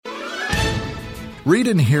Read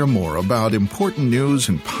and hear more about important news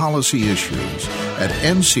and policy issues at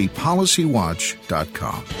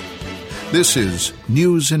ncpolicywatch.com. This is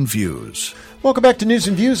News and Views. Welcome back to News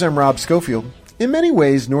and Views. I'm Rob Schofield. In many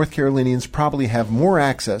ways, North Carolinians probably have more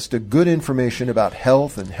access to good information about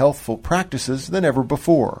health and healthful practices than ever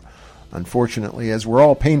before. Unfortunately, as we're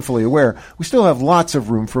all painfully aware, we still have lots of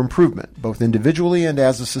room for improvement, both individually and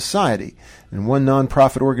as a society. And one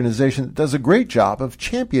nonprofit organization that does a great job of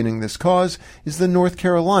championing this cause is the North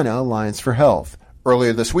Carolina Alliance for Health.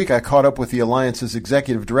 Earlier this week, I caught up with the Alliance's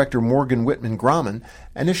executive director, Morgan Wittman Gramman,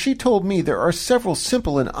 and as she told me, there are several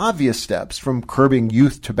simple and obvious steps, from curbing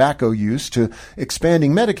youth tobacco use to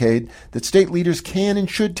expanding Medicaid, that state leaders can and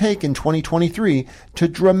should take in 2023 to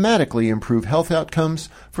dramatically improve health outcomes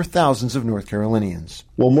for thousands of North Carolinians.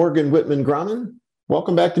 Well, Morgan Wittman Gramman,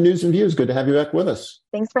 welcome back to News and Views. Good to have you back with us.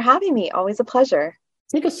 Thanks for having me. Always a pleasure.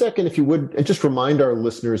 Take a second, if you would, and just remind our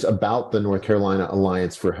listeners about the North Carolina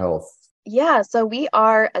Alliance for Health. Yeah, so we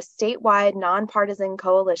are a statewide nonpartisan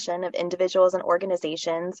coalition of individuals and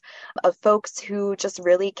organizations of folks who just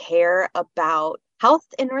really care about health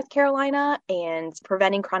in North Carolina and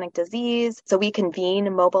preventing chronic disease. So we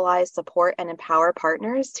convene, mobilize, support, and empower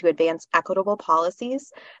partners to advance equitable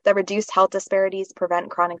policies that reduce health disparities,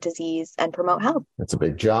 prevent chronic disease, and promote health. That's a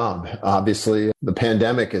big job. Obviously, the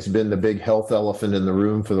pandemic has been the big health elephant in the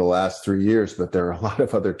room for the last 3 years, but there are a lot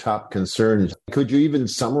of other top concerns. Could you even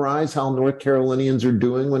summarize how North Carolinians are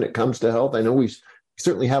doing when it comes to health? I know we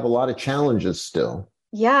certainly have a lot of challenges still.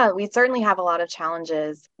 Yeah, we certainly have a lot of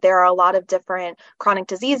challenges. There are a lot of different chronic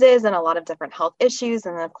diseases and a lot of different health issues.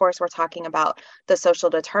 And of course, we're talking about the social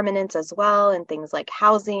determinants as well, and things like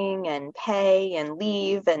housing and pay and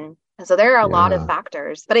leave. And so there are a lot of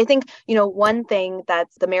factors. But I think, one thing that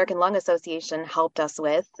the American Lung Association helped us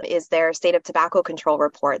with is their State of Tobacco Control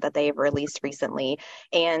report that they've released recently.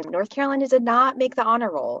 And North Carolina did not make the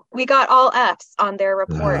honor roll. We got all Fs on their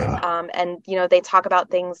report. They talk about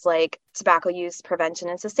things like tobacco use prevention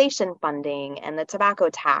and cessation funding and the tobacco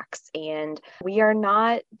tax. And we are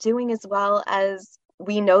not doing as well as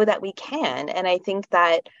we know that we can. And I think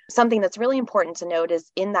that something that's really important to note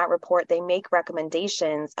is in that report, they make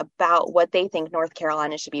recommendations about what they think North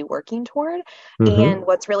Carolina should be working toward. Mm-hmm. And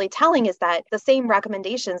what's really telling is that the same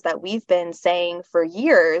recommendations that we've been saying for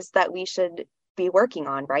years that we should be working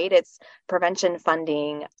on, right? It's prevention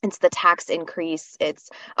funding, it's the tax increase, it's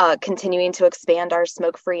continuing to expand our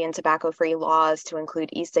smoke-free and tobacco-free laws to include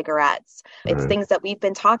e-cigarettes. It's things that we've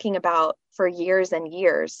been talking about for years and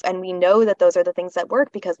years. And we know that those are the things that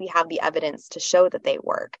work because we have the evidence to show that they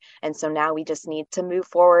work. And so now we just need to move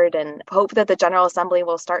forward and hope that the General Assembly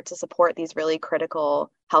will start to support these really critical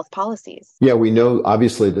health policies. Yeah, we know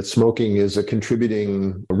obviously that smoking is a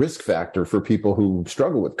contributing risk factor for people who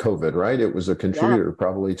struggle with COVID, right? It was a contributor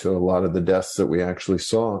probably to a lot of the deaths that we actually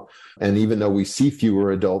saw. And even though we see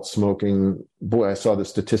fewer adults smoking, boy, I saw the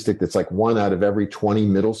statistic that's like 1 out of every 20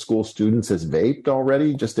 middle school students has vaped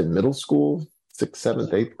already, just in middle school, 6th,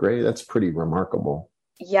 7th, 8th grade. That's pretty remarkable.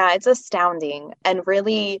 Yeah, it's astounding. And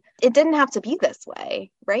really, it didn't have to be this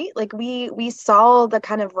way, right? Like we saw the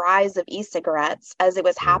kind of rise of e-cigarettes as it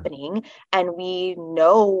was happening, and we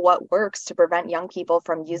know what works to prevent young people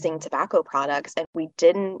from using tobacco products. And we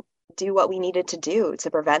didn't do what we needed to do to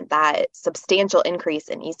prevent that substantial increase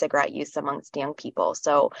in e-cigarette use amongst young people.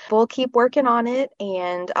 So we'll keep working on it,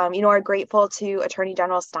 and are grateful to Attorney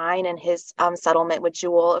General Stein and his settlement with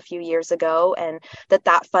Juul a few years ago, and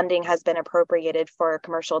that funding has been appropriated for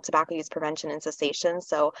commercial tobacco use prevention and cessation.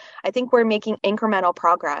 So I think we're making incremental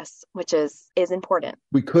progress, which is important.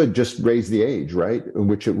 We could just raise the age, right?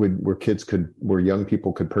 Which it would, where young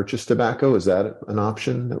people could purchase tobacco. Is that an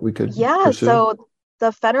option that we could pursue? So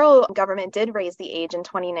the federal government did raise the age in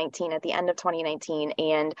 2019, at the end of 2019.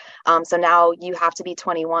 And so now you have to be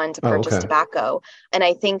 21 to purchase tobacco. And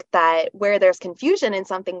I think that where there's confusion, and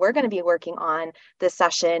something we're going to be working on this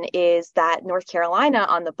session, is that North Carolina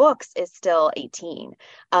on the books is still 18.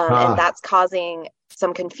 And that's causing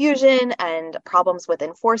some confusion and problems with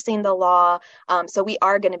enforcing the law. So we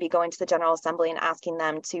are going to be going to the General Assembly and asking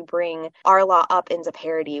them to bring our law up into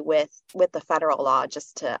parity with the federal law,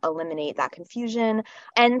 just to eliminate that confusion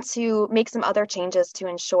and to make some other changes to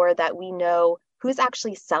ensure that we know who's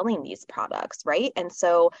actually selling these products, right? And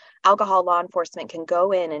so alcohol law enforcement can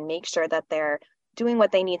go in and make sure that they're doing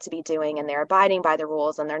what they need to be doing and they're abiding by the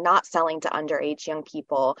rules and they're not selling to underage young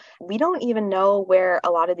people, we don't even know where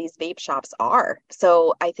a lot of these vape shops are.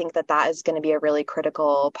 So I think that that is going to be a really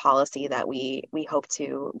critical policy that we hope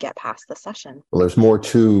to get past this session. Well, there's more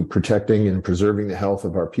to protecting and preserving the health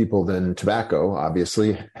of our people than tobacco.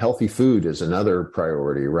 Obviously, healthy food is another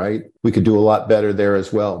priority, right? We could do a lot better there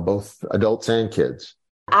as well, both adults and kids.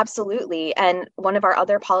 Absolutely. And one of our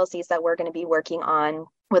other policies that we're going to be working on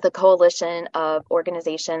with a coalition of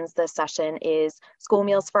organizations this session is school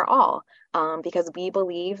meals for all, because we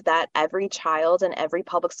believe that every child in every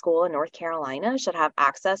public school in North Carolina should have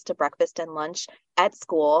access to breakfast and lunch at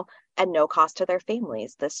school at no cost to their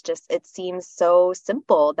families. It seems so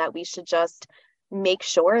simple that we should just make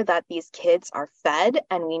sure that these kids are fed.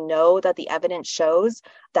 And we know that the evidence shows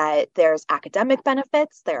that there's academic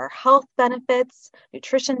benefits, there are health benefits,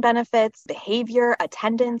 nutrition benefits, behavior,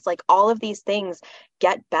 attendance, like all of these things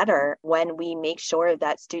get better when we make sure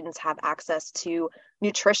that students have access to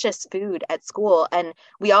nutritious food at school. And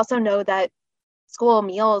we also know that school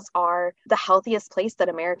meals are the healthiest place that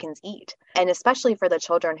Americans eat, and especially for the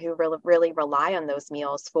children who really rely on those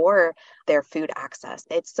meals for their food access.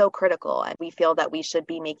 It's so critical, and we feel that we should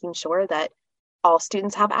be making sure that all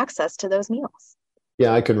students have access to those meals.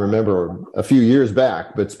 Yeah, I can remember a few years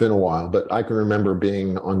back, but it's been a while, but I can remember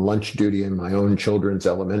being on lunch duty in my own children's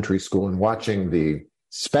elementary school and watching the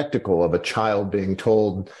spectacle of a child being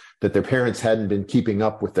told that their parents hadn't been keeping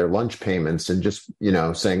up with their lunch payments and just,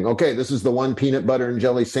 saying, okay, this is the one peanut butter and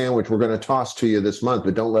jelly sandwich we're going to toss to you this month,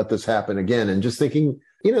 but don't let this happen again. And just thinking,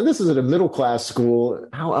 this is at a middle class school,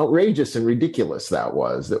 how outrageous and ridiculous that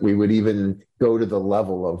was, that we would even go to the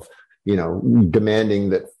level of, demanding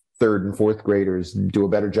that third and fourth graders do a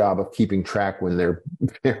better job of keeping track when their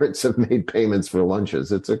parents have made payments for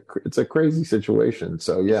lunches. It's a crazy situation.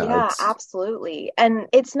 So yeah, absolutely. And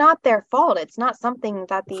it's not their fault. It's not something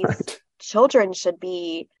that these children should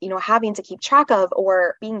be, having to keep track of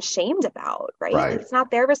or being shamed about, right? It's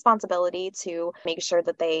not their responsibility to make sure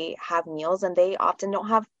that they have meals, and they often don't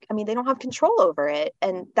have control over it.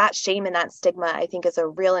 And that shame and that stigma, I think, is a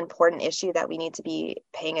real important issue that we need to be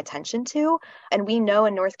paying attention to. And we know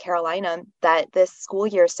in North Carolina that this school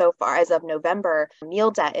year so far, as of November,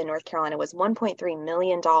 meal debt in North Carolina was $1.3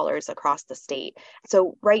 million across the state.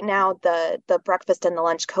 So right now, the breakfast and the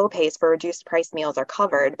lunch co-pays for reduced price meals are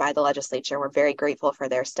covered by the legislature. We're very grateful for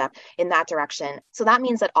their step in that direction. So that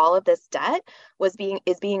means that all of this debt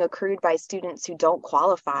is being accrued by students who don't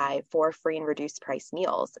qualify for free and reduced price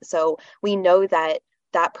meals. So we know that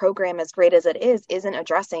program, as great as it is, isn't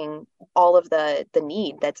addressing all of the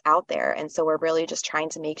need that's out there. And so we're really just trying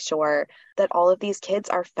to make sure that all of these kids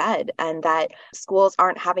are fed, and that schools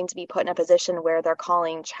aren't having to be put in a position where they're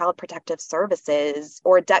calling child protective services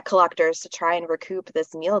or debt collectors to try and recoup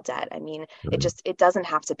this meal debt. I mean, it doesn't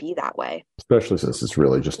have to be that way. Especially since it's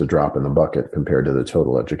really just a drop in the bucket compared to the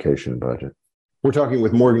total education budget. We're talking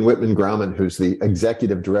with Morgan Wittman Gramman, who's the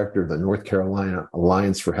executive director of the North Carolina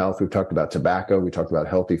Alliance for Health. We've talked about tobacco. We talked about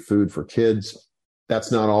healthy food for kids.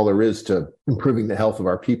 That's not all there is to improving the health of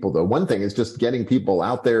our people, though. One thing is just getting people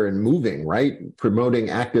out there and moving, right? Promoting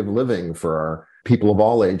active living for our people of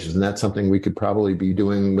all ages. And that's something we could probably be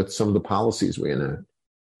doing with some of the policies we enact.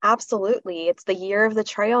 Absolutely. It's the year of the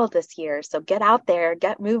trail this year. So get out there,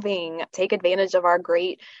 get moving, take advantage of our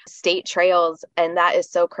great state trails. And that is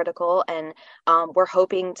so critical. And we're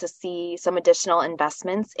hoping to see some additional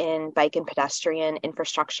investments in bike and pedestrian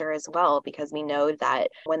infrastructure as well, because we know that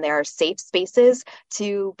when there are safe spaces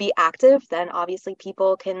to be active, then obviously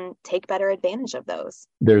people can take better advantage of those.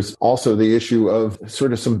 There's also the issue of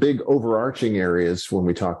sort of some big overarching areas when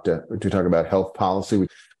we talk about health policy.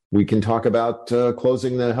 We can talk about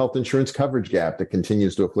closing the health insurance coverage gap that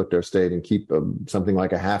continues to afflict our state and keep something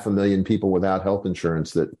like 500,000 people without health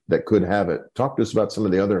insurance that could have it. Talk to us about some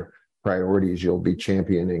of the other priorities you'll be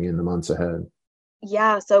championing in the months ahead.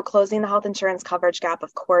 Yeah, so closing the health insurance coverage gap,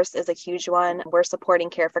 of course, is a huge one. We're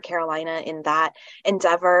supporting Care for Carolina in that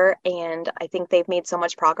endeavor, and I think they've made so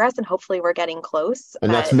much progress, and hopefully we're getting close.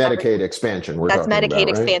 And that's Medicaid expansion. That's Medicaid about,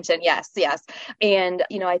 expansion, right? Yes. And,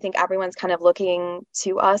 I think everyone's kind of looking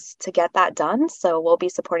to us to get that done, so we'll be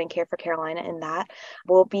supporting Care for Carolina in that.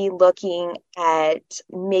 We'll be looking at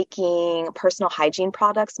making personal hygiene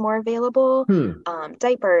products more available,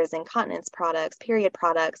 diapers, incontinence products, period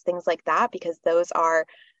products, things like that, because those are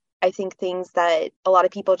I think things that a lot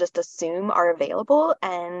of people just assume are available,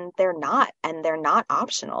 and they're not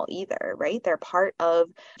optional either, right? They're part of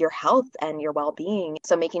your health and your well-being.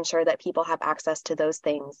 So making sure that people have access to those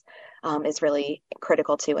things is really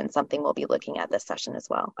critical too, and something we'll be looking at this session as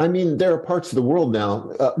well. I mean, there are parts of the world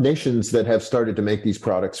now, nations that have started to make these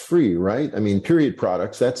products free, right? I mean, period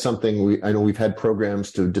products, that's something I know we've had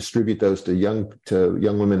programs to distribute those to young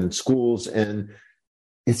women in schools. And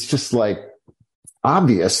it's just like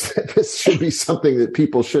obvious that this should be something that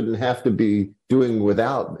people shouldn't have to be doing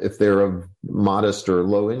without if they're of modest or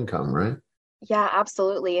low income, right? Yeah,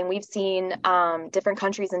 absolutely. And we've seen different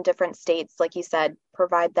countries and different states, like you said,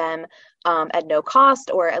 provide them at no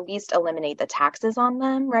cost, or at least eliminate the taxes on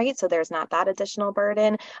them, right? So there's not that additional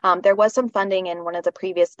burden. There was some funding in one of the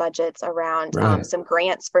previous budgets around some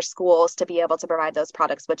grants for schools to be able to provide those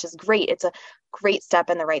products, which is great. It's a great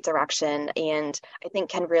step in the right direction, and I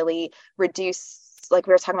think can really reduce, like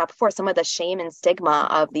we were talking about before, some of the shame and stigma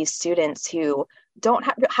of these students who don't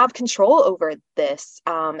have control over this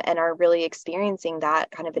and are really experiencing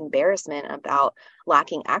that kind of embarrassment about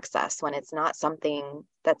lacking access when it's not something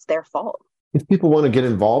that's their fault. If people want to get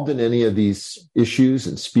involved in any of these issues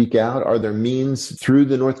and speak out, are there means through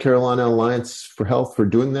the North Carolina Alliance for Health for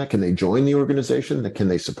doing that? Can they join the organization? Can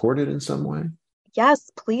they support it in some way?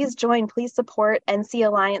 Yes, please join. Please support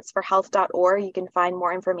ncallianceforhealth.org. You can find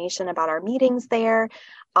more information about our meetings there.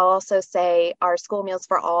 I'll also say our School Meals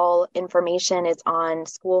for All information is on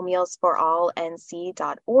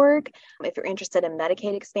schoolmealsforallnc.org. If you're interested in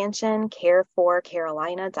Medicaid expansion,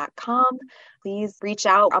 careforcarolina.com. Please reach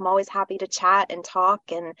out. I'm always happy to chat and talk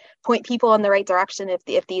and point people in the right direction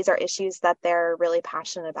if these are issues that they're really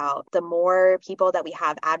passionate about. The more people that we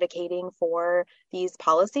have advocating for these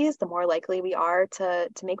policies, the more likely we are to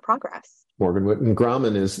make progress. Morgan Wittman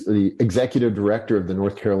Gramman is the executive director of the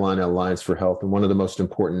North Carolina Alliance for Health and one of the most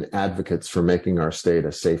important advocates for making our state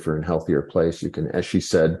a safer and healthier place. You can, as she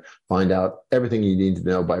said, find out everything you need to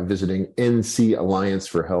know by visiting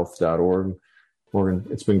ncallianceforhealth.org. Morgan,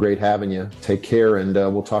 it's been great having you. Take care, and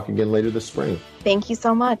we'll talk again later this spring. Thank you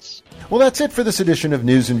so much. Well, that's it for this edition of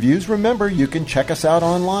News and Views. Remember, you can check us out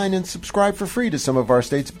online and subscribe for free to some of our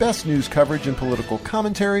state's best news coverage and political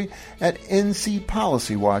commentary at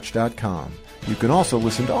ncpolicywatch.com. You can also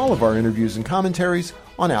listen to all of our interviews and commentaries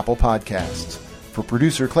on Apple Podcasts. For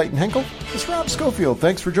producer Clayton Henkel, it's Rob Schofield.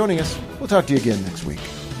 Thanks for joining us. We'll talk to you again next week.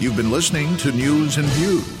 You've been listening to News and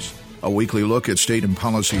Views. A weekly look at state and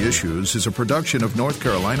policy issues is a production of North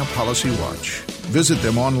Carolina Policy Watch. Visit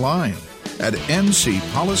them online at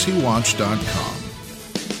ncpolicywatch.com.